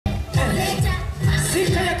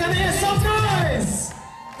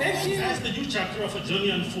As the new chapter of a journey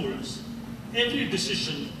unfolds, every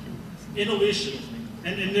decision, innovation,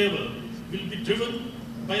 and endeavor will be driven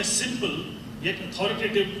by a simple yet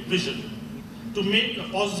authoritative vision to make a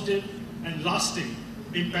positive and lasting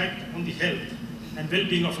impact on the health and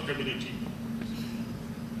well-being of a community.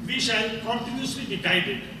 We shall continuously be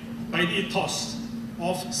guided by the ethos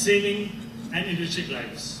of saving and enriching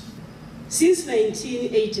lives. Since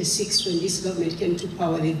 1986, when this government came to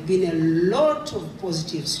power, there have been a lot of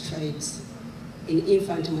positive strides in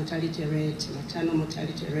infant mortality rate, maternal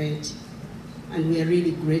mortality rate, and we are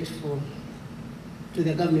really grateful to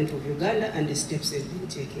the government of Uganda and the steps they've been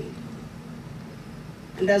taking.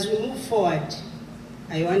 And as we move forward,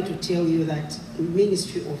 I want to tell you that the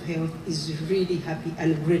Ministry of Health is really happy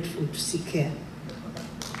and grateful to see care.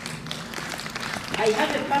 I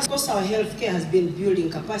have a past because our healthcare has been building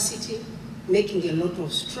capacity, making a lot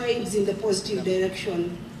of strides in the positive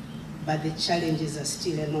direction, but the challenges are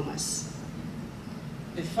still enormous.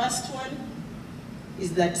 The first one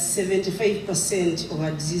is that 75% of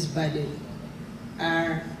our disease burden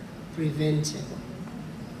are preventable.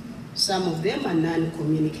 Some of them are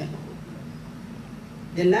non-communicable.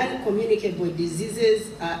 The non-communicable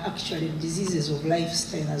diseases are actually diseases of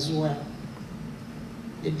lifestyle as well.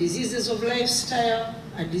 The diseases of lifestyle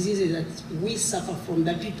are diseases that we suffer from,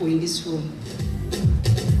 the people in this room.